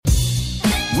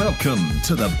Welcome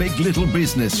to the Big Little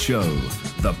Business Show,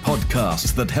 the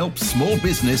podcast that helps small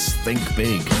business think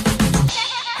big.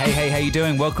 Hey, how you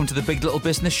doing? Welcome to the Big Little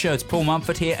Business Show. It's Paul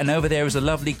Mumford here, and over there is a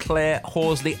lovely Claire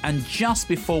Horsley. And just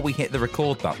before we hit the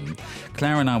record button,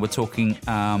 Claire and I were talking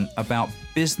about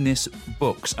business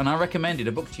books, and I recommended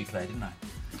a book to you, Claire, didn't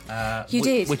I? You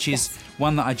did. Which is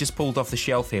one that I just pulled off the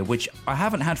shelf here, which I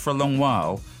haven't had for a long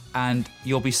while, and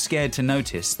you'll be scared to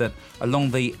notice that along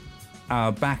the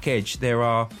back edge there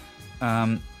are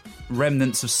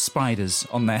remnants of spiders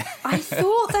on there. I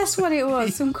thought that's what it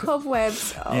was, some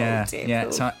cobwebs. Oh, yeah. dear.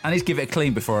 So I need to give it a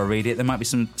clean before I read it. There might be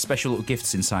some special little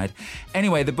gifts inside.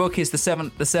 Anyway, the book is The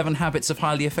Seven Habits of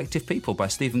Highly Effective People by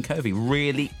Stephen Covey.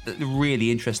 Really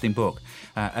interesting book,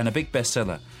 and a big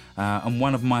bestseller. And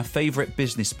one of my favourite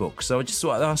business books. So I just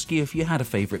thought I'd ask you if you had a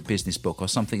favourite business book or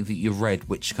something that you've read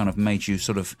which kind of made you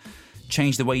sort of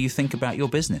change the way you think about your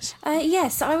business.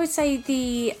 Yes, I would say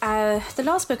the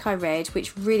last book I read,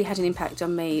 which really had an impact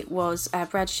on me, was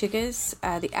Brad Sugar's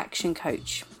The Action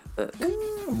Coach book.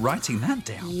 Ooh, writing that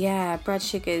down. Yeah, Brad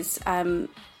Sugar's.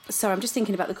 Sorry, I'm just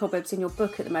thinking about the cobwebs in your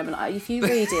book at the moment. If you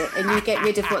read it and you get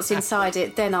rid of what's inside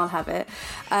it, then I'll have it.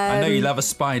 I know you love a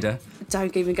spider.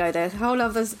 Don't even go there. Whole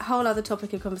other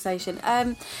topic of conversation.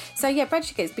 So yeah, Brad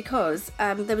Sugar's, because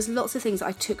there was lots of things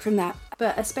I took from that,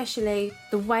 but especially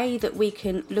the way that we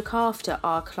can look after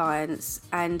our clients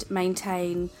and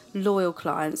maintain loyal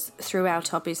clients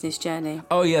throughout our business journey.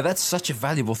 Oh yeah, that's such a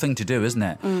valuable thing to do, isn't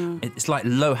it? It's like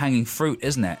low-hanging fruit,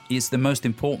 isn't it? It's the most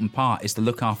important part is to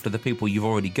look after the people you've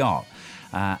already got.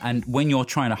 And when you're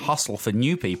trying to hustle for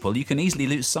new people, you can easily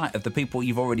lose sight of the people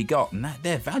you've already got, and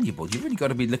they're valuable. You've really got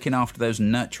to be looking after those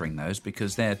and nurturing those,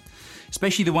 because they're,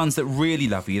 especially the ones that really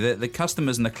love you, the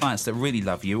customers and the clients that really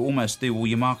love you almost do all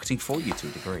your marketing for you to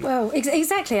a degree. Well,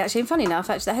 exactly, actually. And funny enough,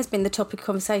 actually, that has been the topic of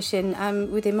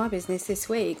conversation within my business this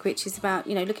week, which is about,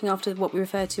 looking after what we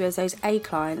refer to as those A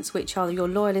clients, which are your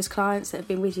loyalist clients that have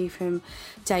been with you from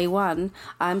day one,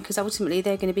 because ultimately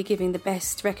they're going to be giving the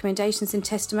best recommendations and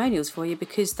testimonials for you,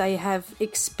 because they have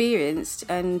experienced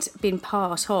and been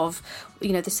part of,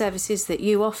 the services that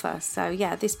you offer. So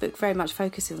yeah, this book very much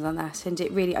focuses on that, and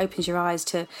it really opens your eyes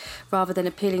to, rather than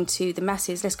appealing to the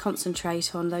masses, let's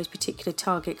concentrate on those particular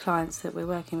target clients that we're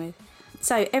working with.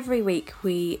 So every week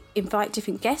we invite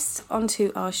different guests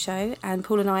onto our show, and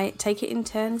Paul and I take it in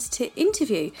turns to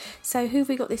interview. So who have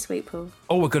we got this week, Paul?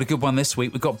 Oh, we've got a good one this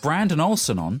week. We've got Brandon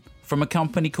Olson on from a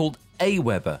company called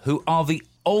Aweber, who are the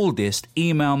oldest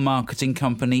email marketing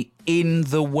company in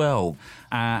the world.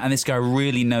 And this guy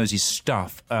really knows his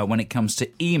stuff when it comes to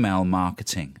email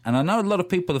marketing. And I know a lot of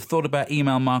people have thought about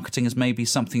email marketing as maybe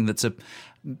something that's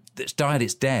died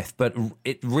its death, but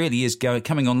it really is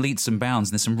coming on leaps and bounds,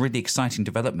 and there's some really exciting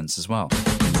developments as well.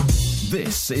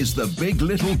 This is the Big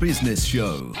Little Business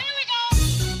Show.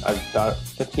 I've got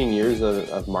 15 years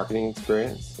of marketing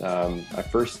experience. I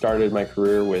first started my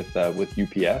career with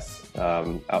UPS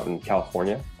out in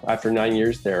California. After 9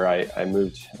 years there, I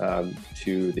moved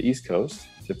to the East Coast,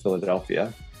 to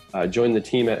Philadelphia. Joined the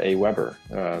team at Aweber.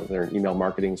 They're an email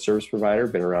marketing service provider,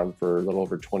 been around for a little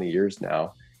over 20 years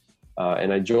now.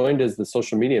 And I joined as the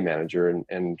social media manager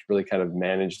and really kind of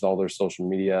managed all their social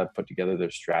media, put together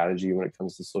their strategy when it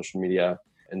comes to social media.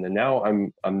 And then now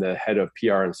I'm the head of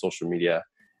PR and social media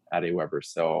at Aweber.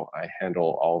 So I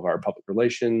handle all of our public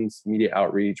relations, media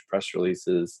outreach, press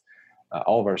releases,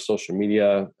 all of our social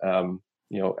media,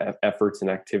 efforts and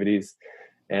activities,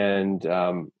 and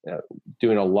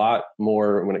doing a lot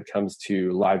more when it comes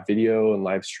to live video and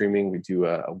live streaming. We do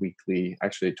a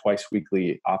twice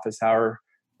weekly office hour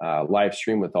live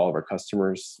stream with all of our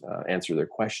customers, answer their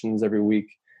questions every week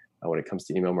when it comes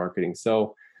to email marketing.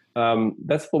 So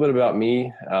that's a little bit about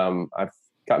me. I've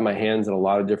gotten my hands in a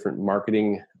lot of different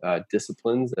marketing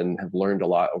disciplines and have learned a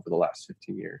lot over the last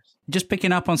 15 years. Just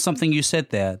picking up on something you said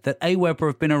there, that Aweber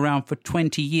have been around for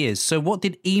 20 years. So what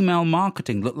did email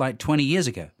marketing look like 20 years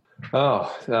ago?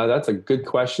 Oh, that's a good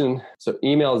question. So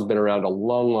email has been around a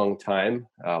long, long time,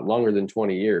 longer than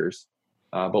 20 years.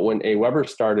 But when Aweber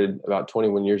started about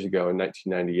 21 years ago in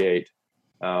 1998,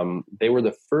 they were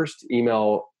the first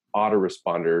email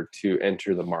autoresponder to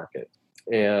enter the market.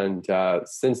 And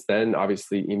since then,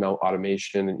 obviously, email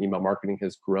automation and email marketing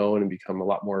has grown and become a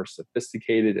lot more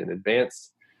sophisticated and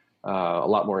advanced, a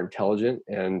lot more intelligent.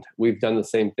 And we've done the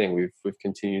same thing. We've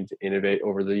continued to innovate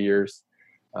over the years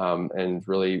and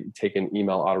really taken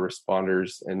email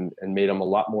autoresponders and made them a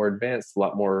lot more advanced, a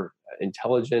lot more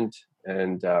intelligent,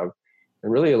 and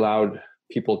really allowed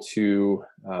people to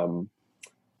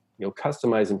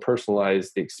customize and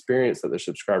personalize the experience that their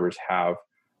subscribers have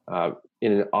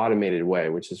in an automated way,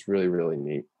 which is really, really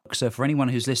neat. So for anyone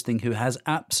who's listening who has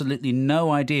absolutely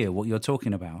no idea what you're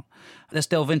talking about, let's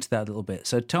delve into that a little bit.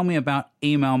 So tell me about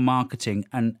email marketing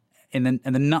and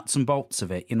the nuts and bolts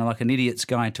of it, like an idiot's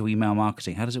guide to email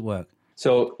marketing. How does it work?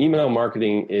 So email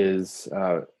marketing is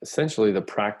essentially the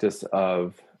practice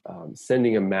of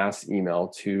sending a mass email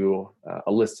to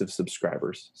a list of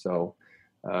subscribers. So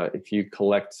if you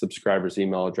collect subscribers'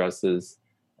 email addresses,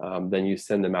 then you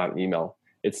send them out an email.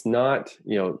 It's not,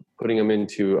 putting them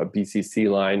into a BCC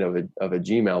line of a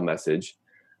Gmail message,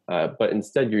 but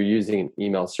instead you're using an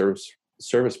email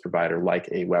service provider like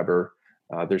Aweber.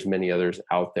 There's many others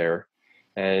out there.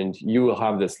 And you will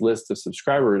have this list of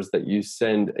subscribers that you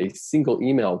send a single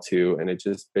email to, and it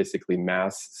just basically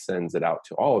mass sends it out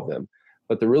to all of them.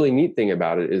 But the really neat thing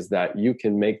about it is that you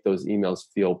can make those emails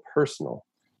feel personal.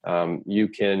 You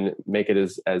can make it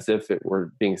as if it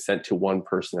were being sent to one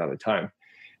person at a time.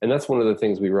 And that's one of the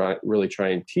things we really try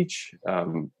and teach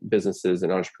businesses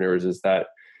and entrepreneurs, is that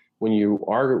when you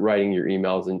are writing your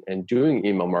emails and doing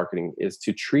email marketing, is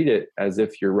to treat it as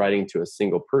if you're writing to a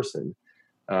single person,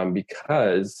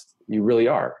 because you really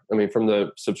are. I mean, from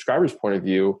the subscriber's point of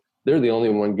view, they're the only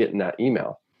one getting that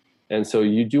email. And so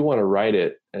you do want to write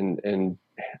it and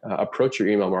approach your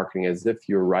email marketing as if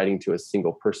you're writing to a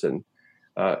single person.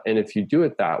 And if you do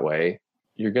it that way,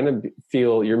 you're going to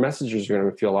feel, your messages are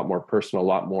going to feel a lot more personal, a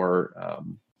lot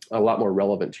more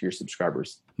relevant to your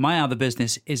subscribers. My other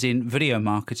business is in video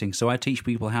marketing. So I teach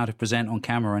people how to present on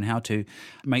camera and how to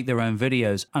make their own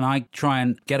videos. And I try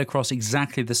and get across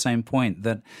exactly the same point,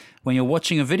 that when you're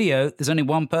watching a video, there's only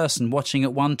one person watching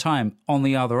at one time on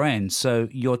the other end. So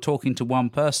you're talking to one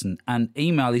person, and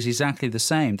email is exactly the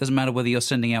same. It doesn't matter whether you're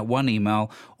sending out one email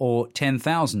or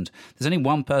 10,000. There's only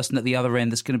one person at the other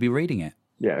end that's going to be reading it.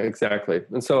 Yeah, exactly.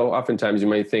 And so oftentimes you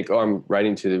might think, I'm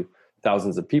writing to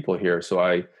thousands of people here, so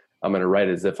I'm going to write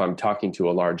as if I'm talking to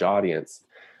a large audience.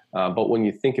 But when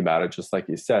you think about it, just like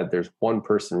you said, there's one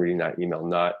person reading that email,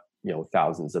 not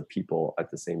thousands of people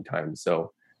at the same time.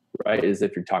 So write as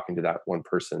if you're talking to that one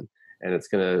person, and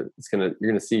you're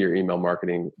gonna see your email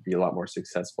marketing be a lot more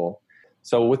successful.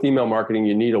 So with email marketing,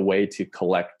 you need a way to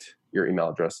collect your email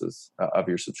addresses of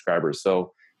your subscribers.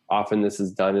 So often this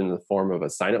is done in the form of a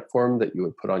sign-up form that you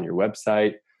would put on your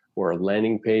website, or a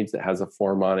landing page that has a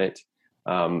form on it.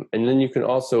 And then you can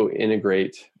also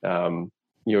integrate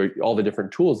all the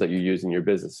different tools that you use in your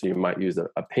business. So you might use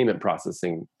a payment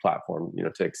processing platform,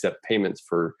 to accept payments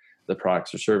for the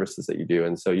products or services that you do.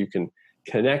 And so you can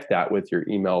connect that with your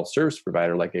email service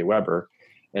provider like Aweber,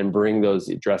 and bring those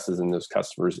addresses and those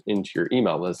customers into your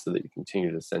email list so that you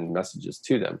continue to send messages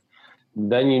to them.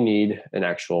 Then you need an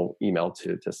actual email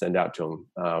to send out to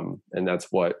them. And that's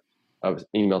what an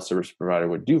email service provider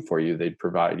would do for you. They'd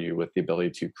provide you with the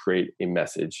ability to create a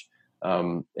message.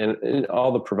 And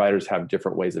all the providers have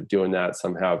different ways of doing that.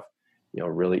 Some have,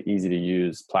 really easy to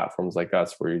use platforms like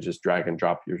us, where you just drag and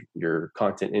drop your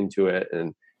content into it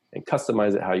and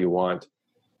customize it how you want.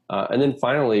 And then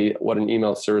finally, what an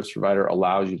email service provider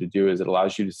allows you to do is it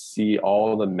allows you to see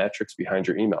all the metrics behind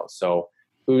your emails. So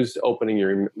who's opening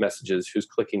your messages, who's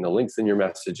clicking the links in your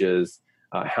messages,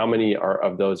 how many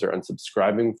of those are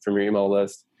unsubscribing from your email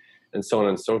list, and so on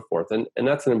and so forth. And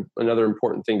that's another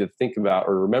important thing to think about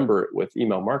or remember with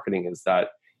email marketing, is that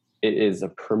it is a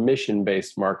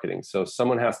permission-based marketing. So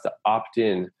someone has to opt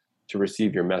in to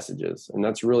receive your messages. And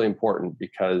that's really important,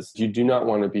 because you do not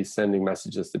want to be sending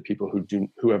messages to people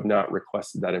who have not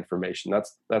requested that information.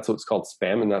 That's what's called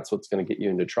spam, and that's what's going to get you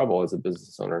into trouble as a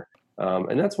business owner.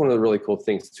 And that's one of the really cool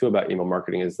things too about email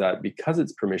marketing, is that because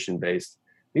it's permission-based,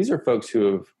 these are folks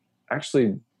who have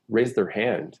actually raised their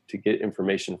hand to get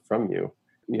information from you.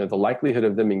 The likelihood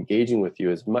of them engaging with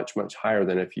you is much, much higher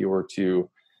than if you were to,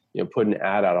 put an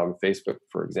ad out on Facebook,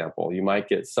 for example. You might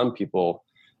get some people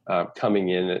coming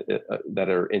in that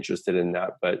are interested in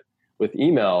that. But with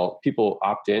email, people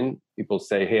opt in. People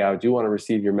say, hey, I do want to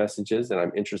receive your messages, and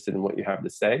I'm interested in what you have to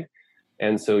say.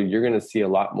 And so you're going to see a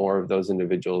lot more of those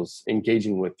individuals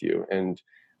engaging with you and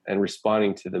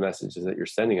responding to the messages that you're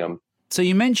sending them. So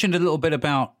you mentioned a little bit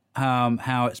about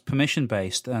how it's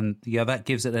permission-based, and that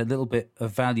gives it a little bit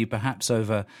of value perhaps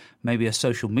over maybe a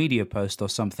social media post or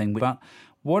something. But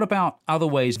what about other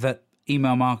ways that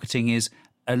email marketing is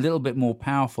a little bit more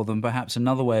powerful than perhaps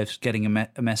another way of getting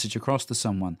a message across to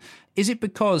someone? Is it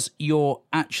because you're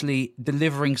actually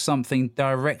delivering something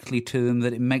directly to them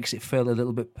that it makes it feel a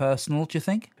little bit personal, do you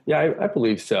think? Yeah, I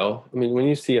believe so. I mean, when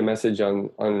you see a message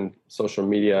on social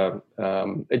media,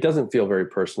 it doesn't feel very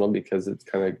personal, because it's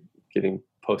kind of getting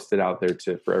posted out there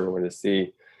for everyone to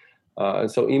see.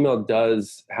 And so email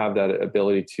does have that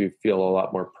ability to feel a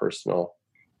lot more personal.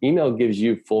 email gives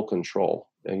you full control,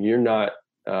 and you're not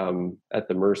at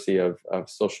the mercy of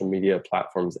social media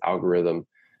platforms' algorithm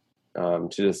to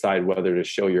decide whether to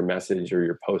show your message or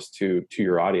your post to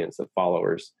your audience of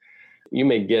followers. You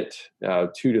may get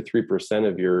 2 to 3%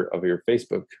 of your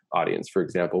Facebook audience, for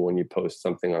example, when you post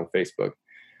something on Facebook.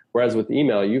 Whereas with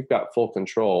email, you've got full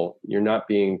control. You're not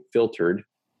being filtered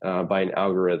by an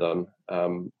algorithm,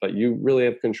 but you really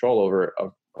have control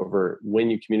over when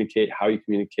you communicate, how you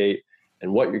communicate,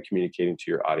 and what you're communicating to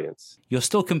your audience. You're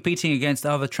still competing against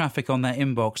other traffic on that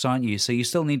inbox, aren't you? So you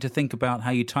still need to think about how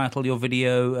you title your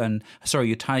video how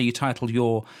you title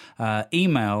your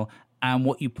email and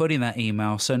what you put in that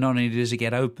email. So not only does it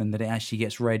get open, that it actually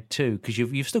gets read too, because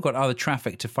you've still got other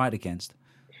traffic to fight against.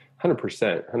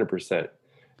 100%.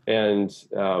 And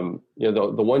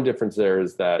the one difference there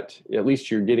is that at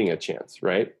least you're getting a chance,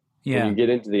 right? Yeah. When you get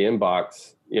into the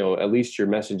inbox, at least your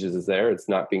messages is there. It's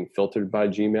not being filtered by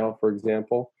Gmail, for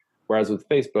example. Whereas with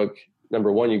Facebook,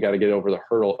 number one, you got to get over the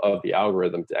hurdle of the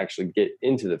algorithm to actually get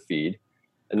into the feed.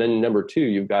 And then number two,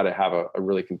 you've got to have a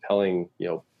really compelling,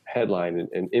 headline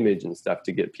and image and stuff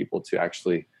to get people to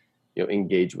actually,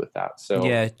 engage with that. So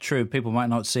yeah, true. People might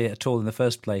not see it at all in the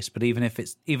first place, but even if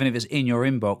it's in your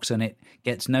inbox and it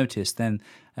gets noticed, then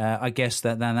I guess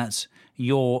that's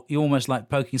you're almost like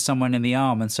poking someone in the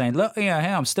arm and saying, "Look, hey,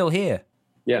 I'm still here."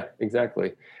 Yeah,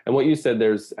 exactly. And what you said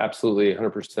there's absolutely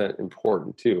 100%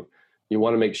 important too. You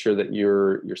want to make sure that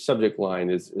your subject line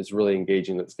is really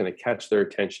engaging, that's going to catch their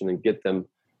attention and get them,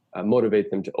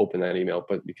 motivate them to open that email.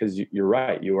 But because you're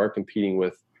right, you are competing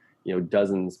with,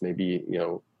 dozens, maybe,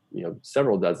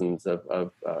 several dozens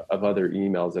of other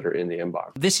emails that are in the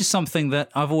inbox. This is something that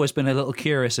I've always been a little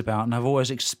curious about, and I've always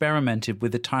experimented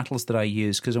with the titles that I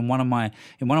use, because in one of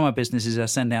my businesses, I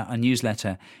send out a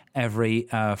newsletter every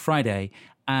Friday.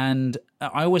 And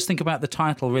I always think about the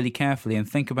title really carefully and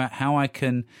think about how I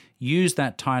can use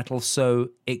that title so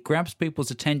it grabs people's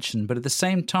attention, but at the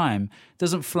same time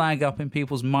doesn't flag up in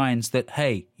people's minds that,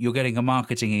 hey, you're getting a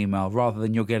marketing email rather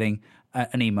than you're getting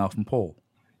an email from Paul.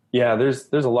 Yeah, there's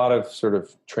a lot of sort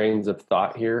of trains of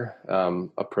thought here,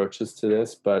 approaches to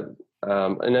this, but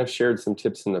and I've shared some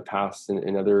tips in the past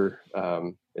in other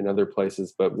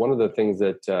places. But one of the things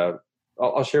that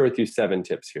I'll share with you 7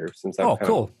 tips here, since I've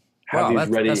cool. Have these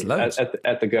ready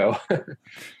at the go.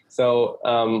 So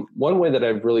one way that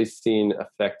I've really seen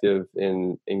effective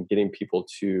in getting people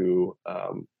to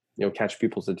catch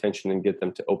people's attention and get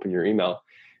them to open your email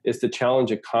is to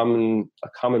challenge a common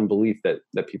belief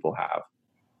that people have,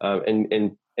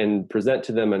 and present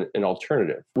to them an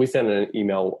alternative. We sent an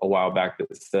email a while back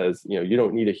that says, you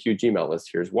don't need a huge email list.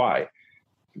 Here's why.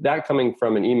 That coming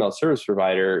from an email service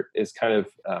provider is kind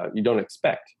of you don't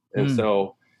expect, and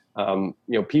so.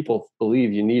 People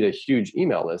believe you need a huge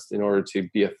email list in order to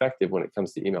be effective when it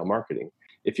comes to email marketing.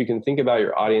 If you can think about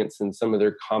your audience and some of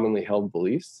their commonly held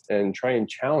beliefs and try and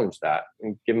challenge that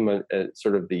and give them a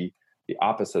sort of the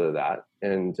opposite of that,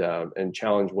 and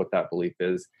challenge what that belief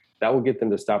is, that will get them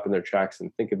to stop in their tracks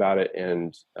and think about it,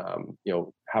 and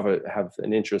have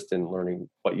an interest in learning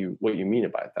what you mean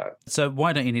about that. So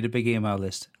why don't you need a big email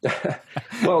list?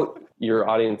 Well, your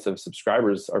audience of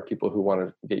subscribers are people who want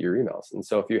to get your emails, and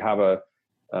so if you have a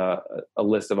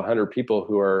list of 100 people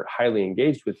who are highly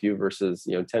engaged with you versus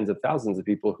tens of thousands of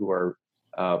people who are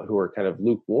kind of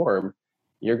lukewarm,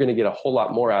 you're going to get a whole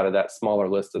lot more out of that smaller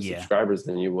list of subscribers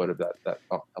than you would of that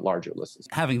larger list.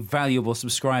 Having valuable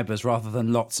subscribers rather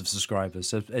than lots of subscribers.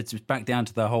 So it's back down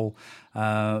to the whole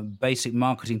basic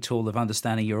marketing tool of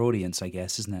understanding your audience, I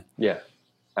guess, isn't it? Yeah,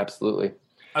 absolutely.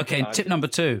 Okay, tip number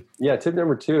 2. Yeah, tip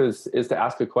number 2 is to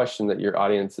ask a question that your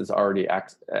audience is already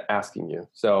asking you.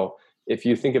 So if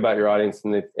you think about your audience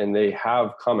and they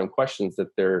have common questions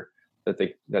that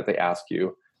they ask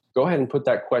you, go ahead and put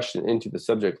that question into the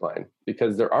subject line,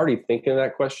 because they're already thinking of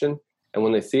that question, and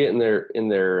when they see it in their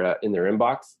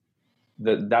inbox,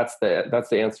 that's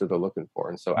the answer they're looking for.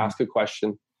 And so ask a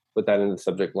question, put that in the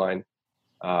subject line.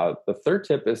 The third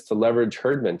tip is to leverage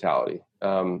herd mentality.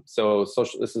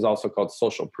 This is also called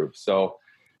social proof. So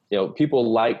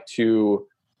people like to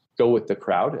go with the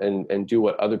crowd and do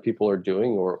what other people are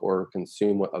doing, or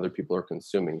consume what other people are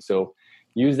consuming. So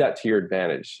use that to your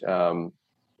advantage.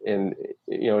 And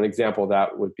an example of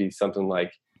that would be something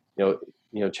like,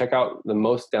 check out the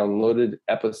most downloaded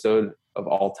episode of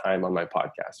all time on my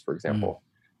podcast, for example.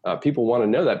 People want to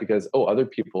know that because, other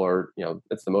people are,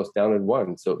 it's the most downloaded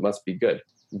one, so it must be good.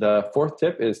 The fourth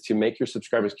tip is to make your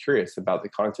subscribers curious about the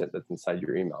content that's inside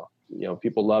your email.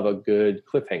 People love a good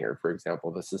cliffhanger, for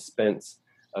example, the suspense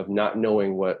of not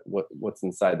knowing what's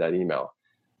inside that email.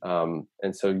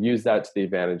 And so use that to the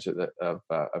advantage of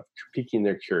piquing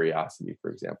their curiosity, for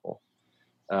example.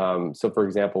 So for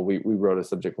example, we wrote a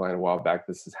subject line a while back.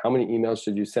 This is how many emails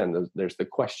should you send? There's the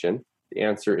question. The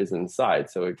answer is inside.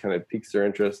 So it kind of piques their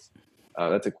interest.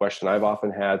 That's a question I've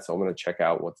often had. So I'm going to check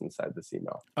out what's inside this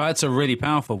email. Oh, that's a really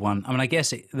powerful one. I mean, I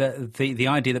guess the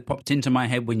idea that popped into my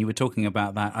head when you were talking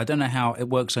about that, I don't know how it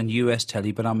works on US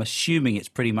telly, but I'm assuming it's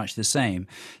pretty much the same.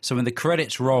 So when the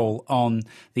credits roll on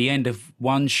the end of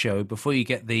one show, before you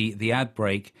get the ad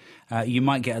break, you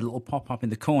might get a little pop-up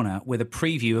in the corner with a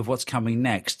preview of what's coming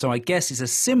next. So I guess it's a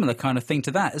similar kind of thing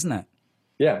to that, isn't it?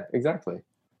 Yeah, exactly.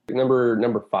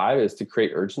 Number 5 is to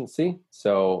create urgency.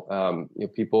 So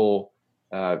people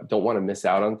don't want to miss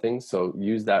out on things. So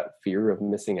use that fear of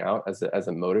missing out as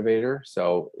a motivator.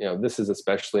 So, this is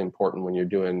especially important when you're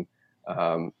doing,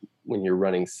 when you're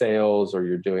running sales or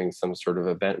you're doing some sort of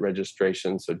event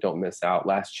registration. So don't miss out.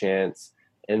 Last chance,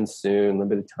 end soon,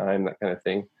 limited time, that kind of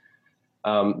thing.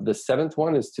 The sixth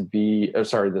one is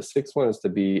to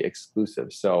be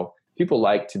exclusive. So people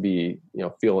like to be,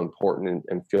 feel important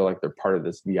and feel like they're part of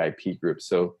this VIP group.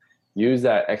 So use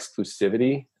that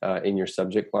exclusivity in your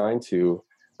subject line to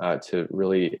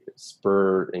really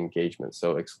spur engagement.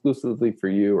 So exclusively for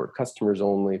you or customers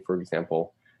only, for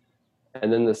example.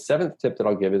 And then the 7th tip that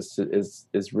I'll give is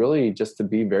really just to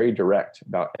be very direct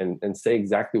about and say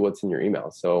exactly what's in your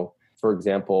email. So for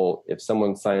example, if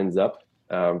someone signs up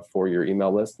for your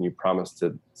email list and you promise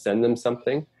to send them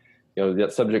something,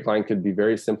 that subject line could be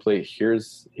very simply,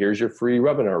 here's your free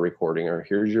webinar recording, or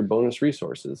here's your bonus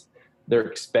resources. They're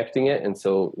expecting it. And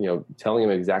so, telling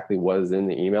them exactly what is in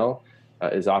the email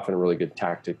is often a really good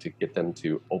tactic to get them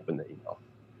to open the email.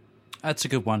 That's a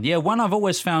good one. Yeah, one I've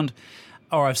always found,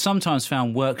 or I've sometimes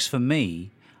found works for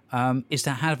me, is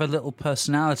to have a little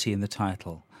personality in the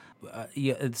title.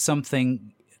 It's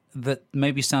something that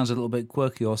maybe sounds a little bit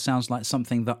quirky or sounds like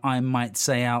something that I might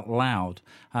say out loud.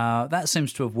 That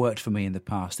seems to have worked for me in the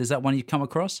past. Is that one you come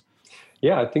across?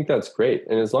 Yeah, I think that's great.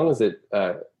 And as long as it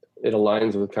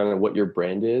aligns with kind of what your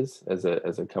brand is as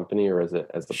a company or as a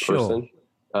person,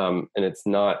 and it's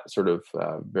not sort of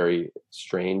very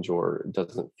strange or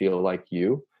doesn't feel like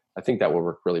you, I think that will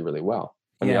work really, really well.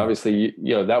 I mean, obviously,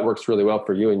 that works really well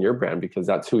for you and your brand because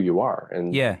that's who you are,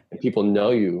 and people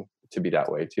know you to be that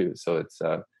way too. So it's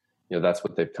that's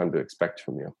what they've come to expect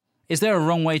from you. Is there a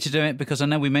wrong way to do it? Because I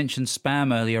know we mentioned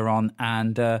spam earlier on,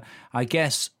 and I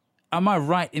guess, am I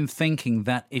right in thinking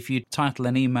that if you title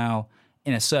an email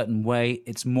in a certain way,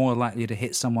 it's more likely to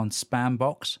hit someone's spam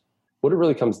box? What it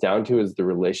really comes down to is the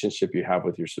relationship you have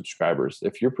with your subscribers.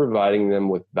 If you're providing them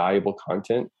with valuable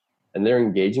content and they're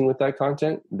engaging with that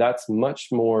content, that's much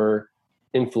more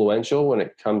influential when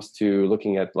it comes to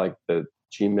looking at like the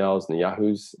Gmails and the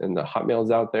Yahoos and the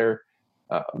Hotmails out there.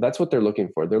 That's what they're looking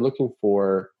for. They're looking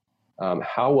for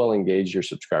how well engaged your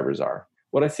subscribers are.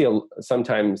 What I see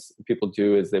sometimes people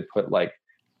do is they put like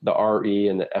the RE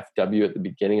and the FW at the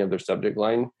beginning of their subject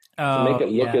line to make it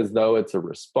look as though it's a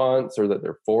response or that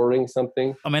they're forwarding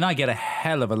something. I mean, I get a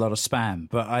hell of a lot of spam,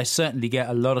 but I certainly get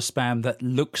a lot of spam that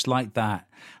looks like that.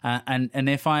 And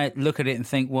if I look at it and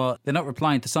think, well, they're not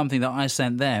replying to something that I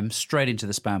sent them, straight into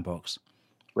the spam box.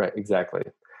 Right, exactly.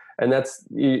 And that's,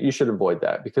 you should avoid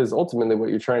that, because ultimately what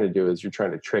you're trying to do is you're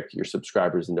trying to trick your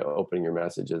subscribers into opening your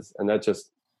messages. And that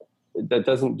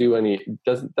doesn't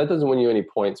win you any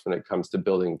points when it comes to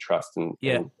building trust and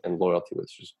loyalty with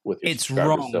your it's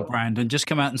subscribers. Wrong, Brandon. Just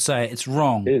come out and say it. It's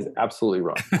wrong. It is absolutely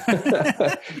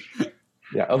wrong.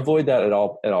 Yeah, avoid that at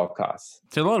all costs.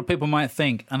 So a lot of people might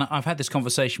think, and I've had this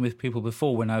conversation with people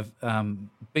before when I've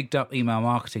bigged up email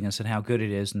marketing and said how good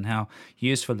it is and how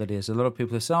useful it is. A lot of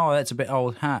people have said, "Oh, that's a bit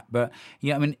old hat," but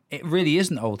I mean, it really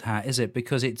isn't old hat, is it?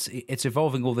 Because it's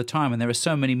evolving all the time, and there are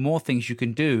so many more things you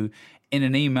can do in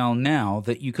an email now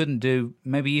that you couldn't do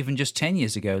maybe even just 10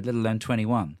 years ago, let alone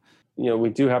 21. We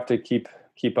do have to keep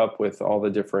up with all the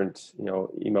different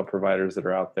email providers that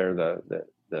are out there, the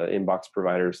inbox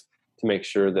providers, to make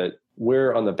sure that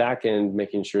we're on the back end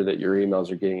making sure that your emails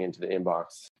are getting into the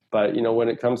inbox. But when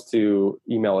it comes to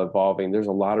email evolving, there's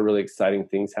a lot of really exciting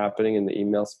things happening in the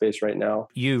email space right now.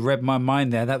 You read my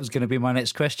mind there. That was going to be my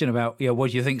next question about what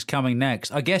do you think's coming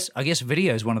next? I guess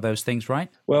video is one of those things, right?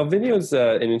 Well, video is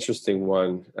an interesting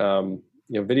one.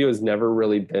 Video has never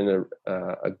really been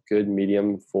a good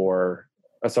medium for.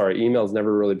 Email's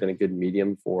never really been a good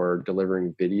medium for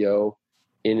delivering video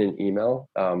in an email.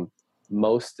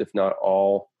 Most, if not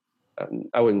all,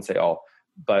 I wouldn't say all,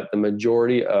 but the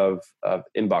majority of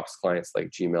inbox clients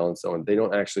like Gmail and so on, they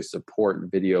don't actually support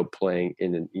video playing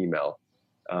in an email.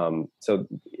 So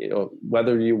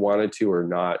whether you wanted to or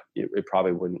not, it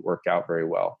probably wouldn't work out very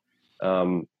well.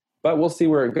 But we'll see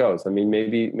where it goes. I mean,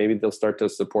 maybe they'll start to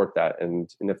support that, and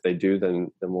if they do,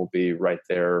 then we'll be right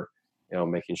there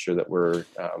making sure that we're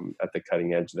at the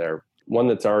cutting edge there. One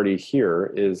that's already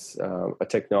here is a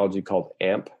technology called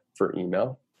AMP for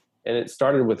email. And it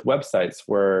started with websites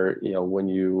where, when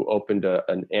you opened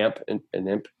an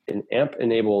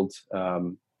AMP-enabled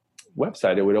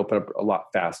website, it would open up a lot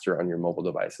faster on your mobile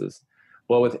devices.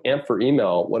 Well, with AMP for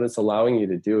email, what it's allowing you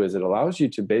to do is it allows you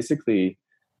to basically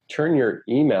turn your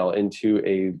email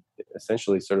into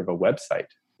essentially sort of a website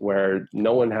where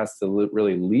no one has to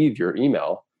really leave your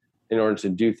email in order to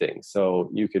do things. So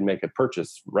you can make a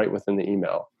purchase right within the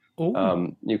email.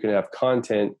 You can have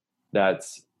content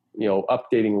that's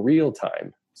updating real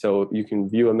time. So you can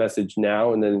view a message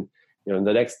now, and then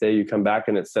the next day you come back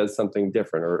and it says something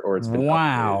different, or it's been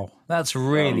wow, updated. That's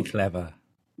really clever.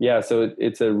 Yeah, so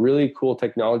it's a really cool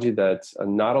technology that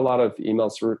not a lot of email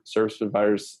service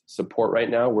providers support right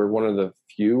now. We're one of the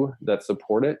few that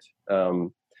support it.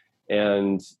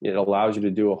 And it allows you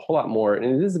to do a whole lot more. And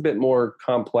it is a bit more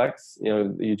complex.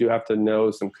 You do have to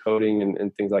know some coding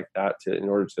and things like that in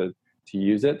order to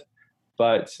use it.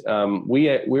 But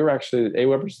we were actually,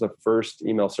 AWeber is the first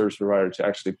email service provider to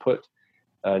actually put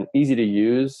an easy to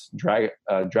use drag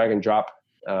and drop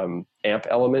AMP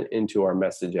element into our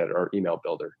message editor, our email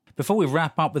builder. Before we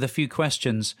wrap up with a few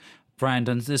questions,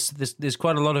 Brandon, there's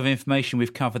quite a lot of information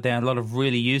we've covered there, a lot of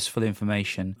really useful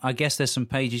information. I guess there's some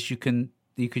pages you can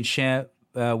share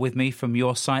with me from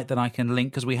your site that I can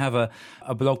link, because we have a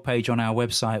blog page on our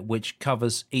website which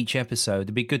covers each episode.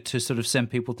 It'd be good to sort of send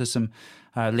people to some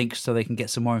links so they can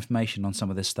get some more information on some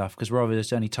of this stuff, because we're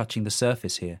obviously only touching the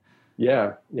surface here.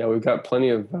 Yeah, we've got plenty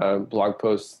of blog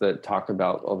posts that talk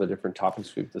about all the different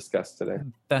topics we've discussed today.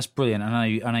 That's brilliant. I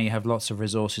know you have lots of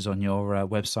resources on your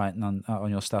website and on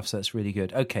your stuff, so that's really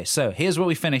good. Okay, so here's what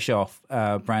we finish off,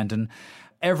 Brandon.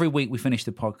 Every week we finish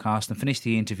the podcast and finish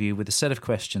the interview with a set of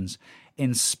questions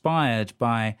inspired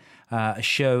by a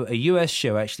US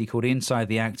show actually called Inside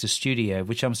the Actors Studio,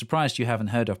 which I'm surprised you haven't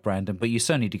heard of, Brandon, but you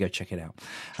certainly need to go check it out.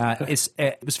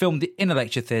 It was filmed in a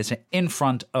lecture theatre in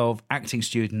front of acting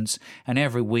students, and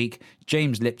every week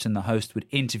James Lipton, the host, would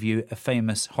interview a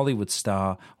famous Hollywood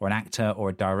star or an actor or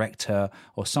a director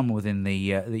or someone within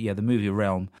the movie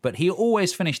realm. But he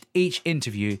always finished each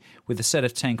interview with a set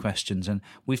of 10 questions, and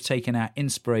we've taken our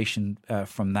inspiration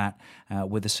from that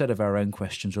with a set of our own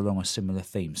questions along a similar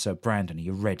theme. So, Brandon, are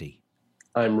you ready?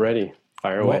 I'm ready.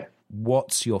 Fire away.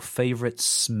 What's your favorite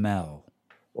smell?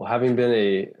 Well, having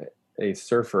been a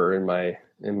surfer in my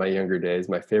younger days,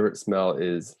 my favorite smell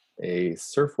is a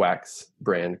surf wax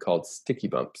brand called Sticky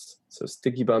Bumps. So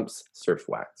Sticky Bumps surf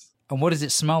wax. And what does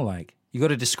it smell like? You got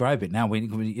to describe it now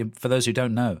for those who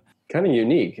don't know. Kind of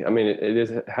unique. I mean,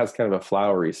 it has kind of a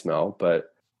flowery smell,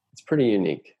 but it's pretty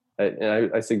unique.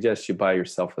 And I suggest you buy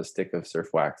yourself a stick of surf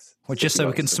wax. Well, just so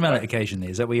we can smell it occasionally.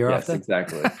 Is that what you're after? Yes,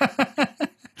 exactly.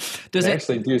 They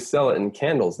actually do sell it in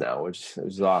candles now, which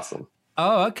is awesome.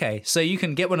 Oh, okay. So you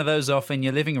can get one of those off in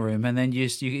your living room, and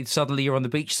then suddenly you're on the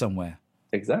beach somewhere.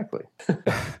 Exactly.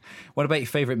 What about your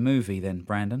favorite movie then,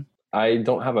 Brandon? I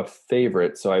don't have a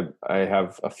favorite, so I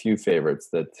have a few favorites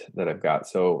that I've got.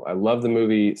 So I love the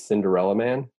movie Cinderella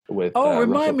Man with.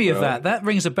 Remind me of that. That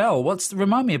rings a bell.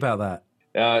 Remind me about that.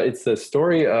 It's the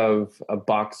story of a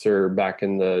boxer back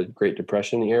in the Great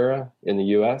Depression era in the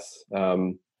U.S.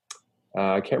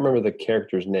 I can't remember the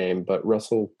character's name, but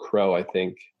Russell Crowe, I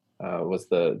think, was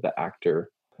the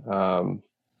actor. And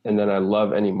then I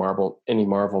love any Marvel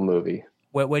movie.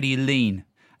 Where do you lean?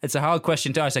 It's a hard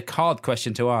question to ask. It's a hard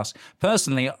question to ask.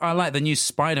 Personally, I like the new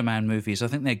Spider-Man movies. I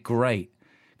think they're great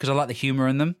because I like the humor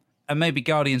in them, and maybe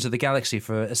Guardians of the Galaxy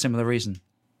for a similar reason.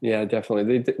 Yeah,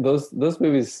 definitely. Those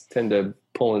movies tend to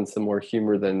pull in some more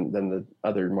humor than the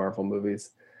other Marvel movies.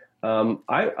 I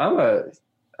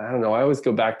don't know. I always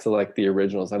go back to like the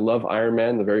originals. I love Iron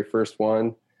Man, the very first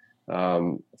one.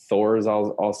 Thor is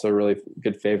also a really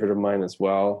good favorite of mine as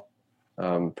well.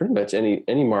 Pretty much any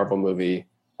Marvel movie,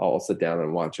 I'll sit down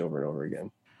and watch over and over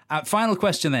again. Final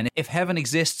question then. If heaven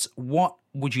exists, what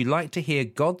would you like to hear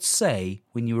God say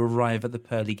when you arrive at the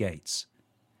pearly gates?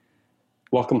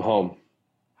 Welcome home.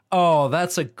 Oh,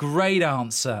 that's a great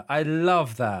answer. I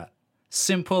love that.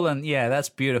 Simple and that's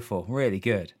beautiful. Really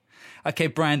good. Okay,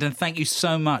 Brandon, thank you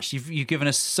so much. You've given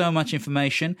us so much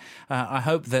information. I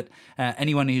hope that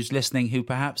anyone who's listening who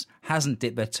perhaps hasn't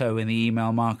dipped their toe in the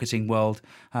email marketing world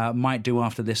might do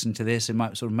after listening to this. It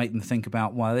might sort of make them think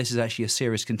about, well, this is actually a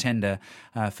serious contender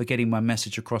for getting my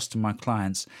message across to my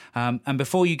clients. And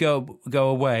before you go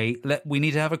away, we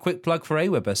need to have a quick plug for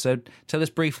AWeber. So tell us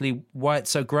briefly why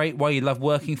it's so great, why you love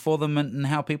working for them, and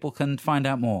how people can find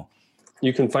out more.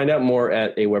 You can find out more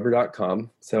at aweber.com.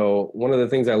 So one of the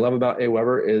things I love about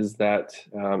AWeber is that,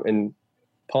 and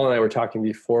Paul and I were talking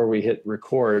before we hit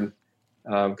record,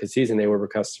 because he's an AWeber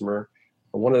customer.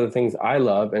 But one of the things I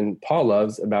love and Paul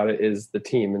loves about it is the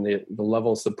team and the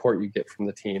level of support you get from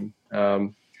the team.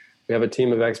 We have a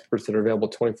team of experts that are available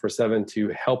 24/7 to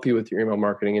help you with your email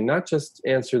marketing, and not just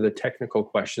answer the technical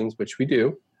questions, which we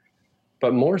do,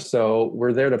 but more so,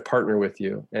 we're there to partner with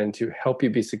you and to help you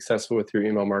be successful with your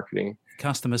email marketing.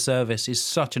 Customer service is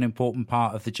such an important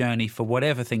part of the journey for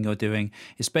whatever thing you're doing,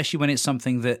 especially when it's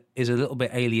something that is a little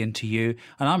bit alien to you.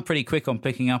 And I'm pretty quick on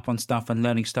picking up on stuff and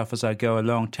learning stuff as I go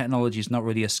along. Technology is not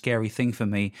really a scary thing for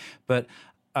me, but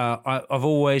I've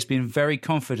always been very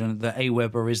confident that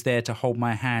AWeber is there to hold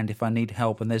my hand if I need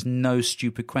help, and there's no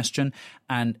stupid question.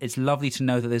 And it's lovely to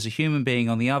know that there's a human being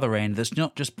on the other end that's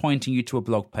not just pointing you to a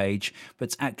blog page,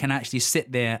 but can actually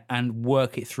sit there and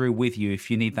work it through with you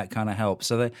if you need that kind of help.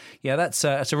 So, that's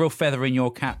a real feather in your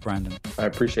cap, Brandon. I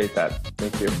appreciate that.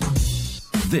 Thank you.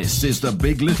 This is the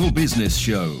Big Little Business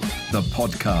Show, the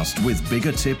podcast with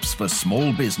bigger tips for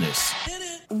small business.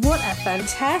 What a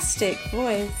fantastic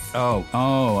voice.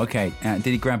 Oh, okay. Did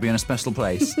he grab you in a special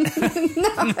place? No,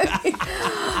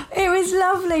 it was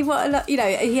lovely.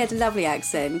 He had a lovely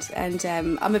accent, and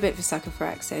I'm a bit of a sucker for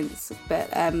accents.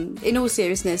 But in all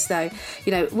seriousness, though,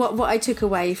 what I took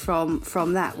away from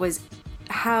that was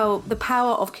how the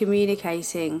power of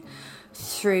communicating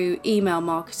through email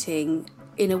marketing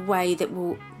in a way that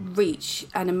will reach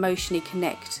and emotionally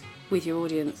connect with your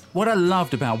audience. What I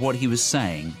loved about what he was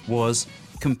saying was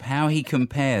how he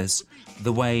compares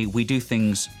the way we do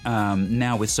things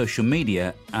now with social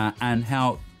media and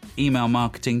how email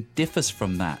marketing differs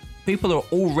from that. People are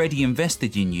already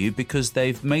invested in you because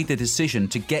they've made the decision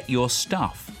to get your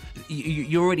stuff.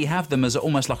 You already have them as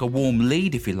almost like a warm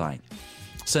lead, if you like.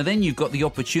 So then you've got the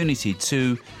opportunity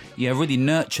to really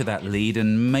nurture that lead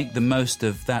and make the most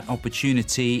of that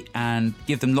opportunity and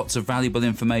give them lots of valuable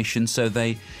information so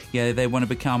they want to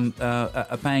become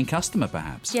a paying customer,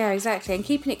 perhaps. Yeah, exactly. And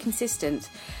keeping it consistent,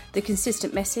 the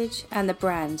consistent message and the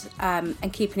brand,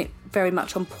 and keeping it very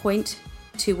much on point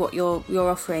to what you're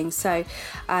offering. So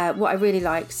what I really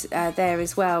liked there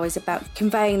as well is about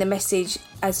conveying the message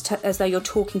as though you're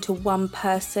talking to one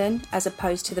person as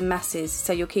opposed to the masses.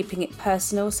 So you're keeping it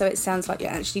personal, so it sounds like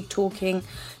you're actually talking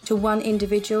to one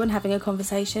individual and having a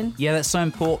conversation. Yeah, that's so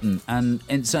important. And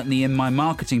certainly in my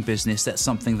marketing business, that's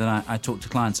something that I talk to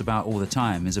clients about all the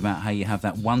time, is about how you have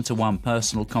that one-to-one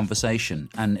personal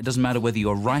conversation. And it doesn't matter whether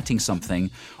you're writing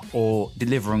something or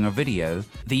delivering a video,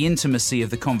 the intimacy of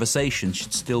the conversation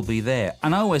should still be there.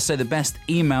 And I always say the best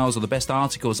emails or the best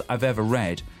articles I've ever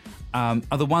read are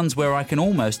the ones where I can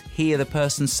almost hear the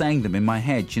person saying them in my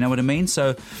head. Do you know what I mean?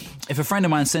 So if a friend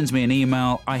of mine sends me an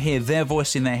email, I hear their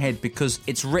voice in their head because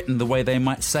it's written the way they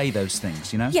might say those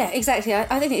things, Yeah, exactly. I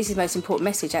think this is the most important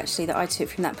message, actually, that I took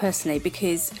from that personally,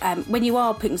 because when you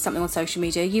are putting something on social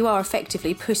media, you are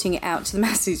effectively putting it out to the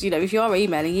masses. If you are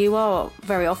emailing, you are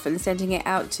very often sending it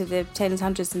out to the tens,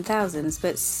 hundreds and thousands,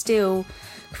 but still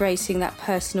creating that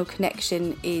personal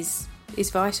connection is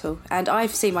vital. And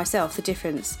I've seen myself the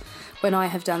difference when I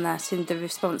have done that in the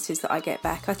responses that I get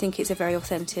back. I think it's a very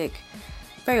authentic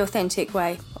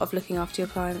way of looking after your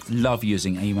clients. Love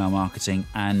using email marketing,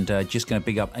 and just going to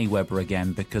big up AWeber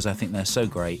again because I think they're so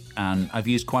great. And I've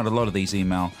used quite a lot of these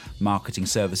email marketing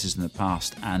services in the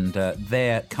past, and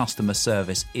their customer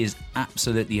service is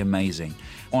absolutely amazing.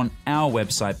 On our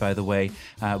website, by the way,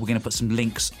 we're going to put some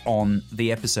links on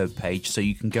the episode page so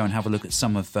you can go and have a look at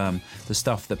some of the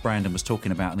stuff that Brandon was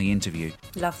talking about in the interview.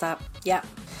 Love that. Yeah.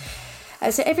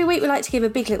 So every week we like to give a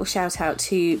big little shout out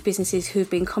to businesses who've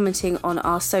been commenting on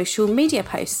our social media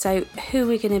posts. So who are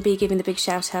we going to be giving the big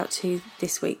shout out to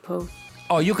this week, Paul?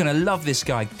 Oh, you're going to love this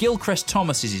guy. Gilchrist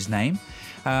Thomas is his name.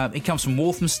 He comes from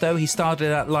Walthamstow. He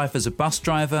started out life as a bus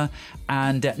driver,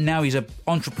 and now he's an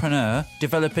entrepreneur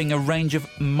developing a range of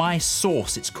My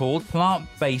Sauce, it's called,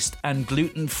 plant-based and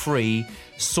gluten-free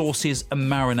sauces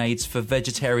and marinades for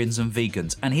vegetarians and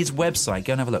vegans. And his website,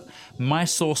 go and have a look,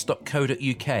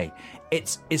 mysauce.co.uk.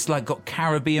 It's like got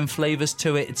Caribbean flavours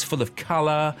to it. It's full of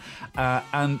colour,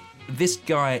 and this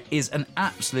guy is an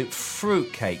absolute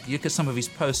fruitcake. You look at some of his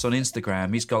posts on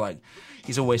Instagram.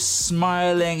 He's always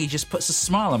smiling. He just puts a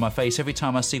smile on my face every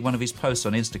time I see one of his posts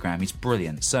on Instagram. He's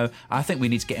brilliant. So I think we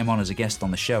need to get him on as a guest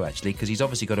on the show, actually, because he's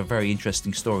obviously got a very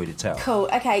interesting story to tell. Cool.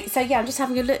 Okay, so I'm just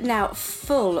having a look now,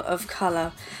 full of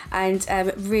colour, and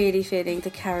really feeling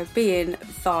the Caribbean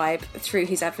vibe through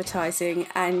his advertising,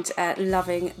 and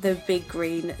loving the big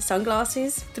green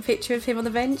sunglasses, the picture of him on the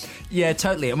bench. Yeah,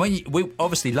 totally. And we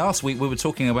obviously last last week we were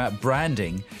talking about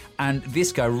branding, and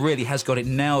this guy really has got it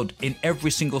nailed in every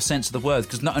single sense of the word,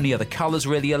 because not only are the colours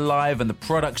really alive and the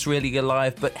products really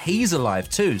alive, but he's alive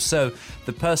too. So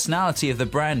the personality of the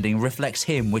branding reflects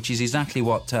him, which is exactly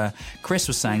what Chris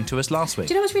was saying to us last week.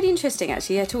 Do you know what's really interesting,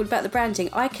 actually? I talked about the branding.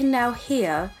 I can now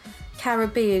hear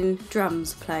Caribbean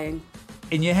drums playing.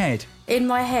 In your head? In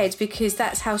my head, because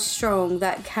that's how strong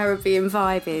that Caribbean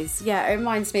vibe is. Yeah, it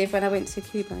reminds me of when I went to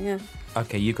Cuba, yeah.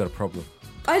 Okay, you've got a problem.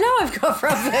 I know I've got a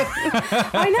problem.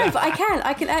 I know, but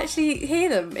I can actually hear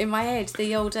them in my head,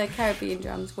 the older Caribbean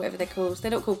drums, whatever they're called. They're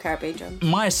not called Caribbean drums.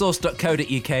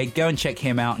 mysource.co.uk. Go and check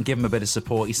him out and give him a bit of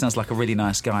support. He sounds like a really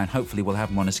nice guy, and hopefully we'll have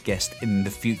him on as a guest in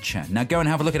the future. Now go and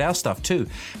have a look at our stuff too.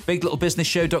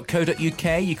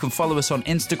 BigLittleBusinessShow.co.uk. You can follow us on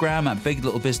Instagram at Big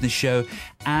Little Business Show,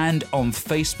 and on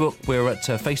Facebook we're at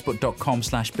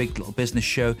facebook.com/Big Little Business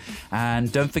Show.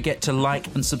 And don't forget to like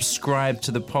and subscribe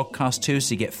to the podcast too,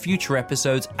 so you get future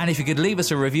episodes. And if you could leave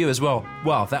us a review as well,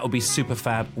 that would be super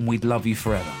fab, and we'd love you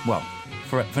forever. Well,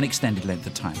 for an extended length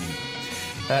of time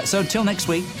anyway. So until next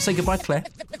week, say goodbye, Claire.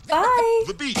 Bye.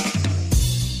 The beat.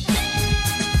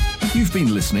 You've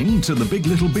been listening to The Big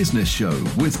Little Business Show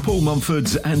with Paul Mumford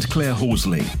and Claire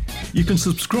Horsley. You can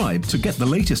subscribe to get the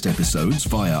latest episodes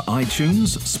via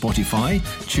iTunes, Spotify,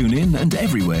 TuneIn, and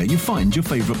everywhere you find your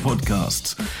favourite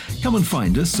podcasts. Come and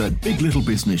find us at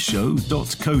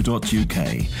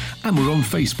biglittlebusinessshow.co.uk. And we're on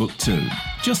Facebook too.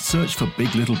 Just search for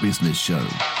Big Little Business Show.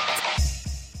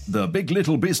 The Big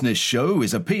Little Business Show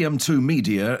is a PM2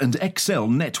 Media and Excel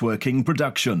Networking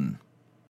production.